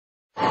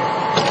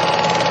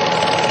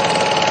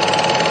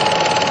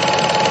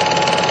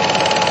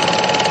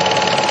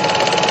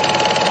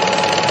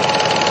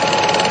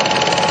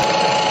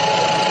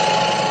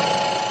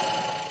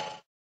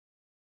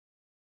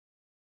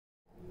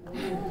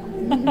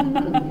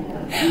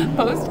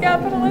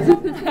Post-capitalism?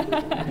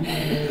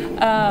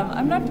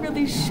 I'm not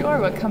really sure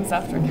what comes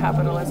after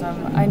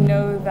capitalism. I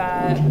know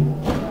that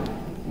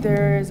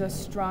there's a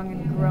strong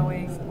and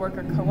growing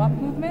worker co-op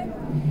movement,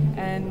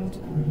 and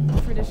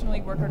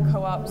traditionally worker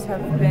co-ops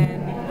have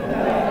been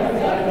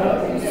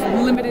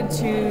limited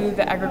to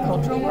the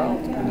agricultural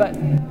world, but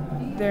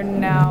they're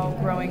now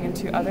growing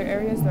into other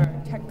areas. There are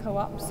tech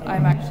co-ops.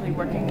 I'm actually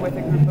working with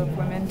a group of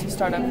women to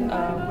start up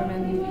a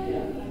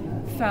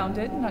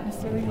women-founded, not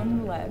necessarily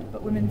women-led,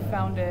 but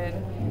women-founded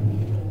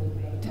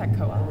tech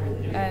co-op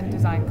and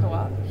design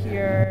co-op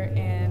here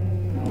in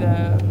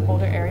the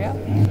Boulder area.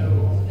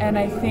 And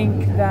I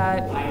think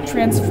that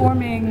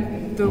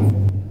transforming the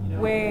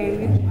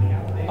way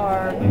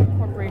our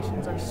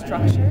corporations are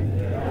structured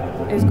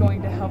is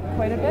going to help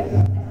quite a bit.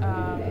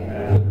 I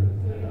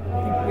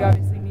think we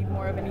obviously need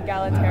more of an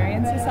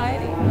egalitarian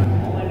society,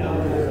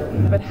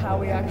 but how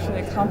we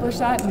actually accomplish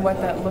that and what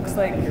that looks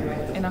like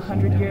in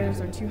 100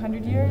 years or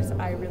 200 years,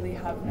 I really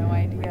have no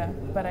idea,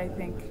 but I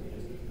think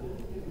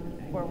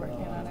we're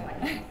working on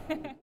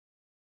it.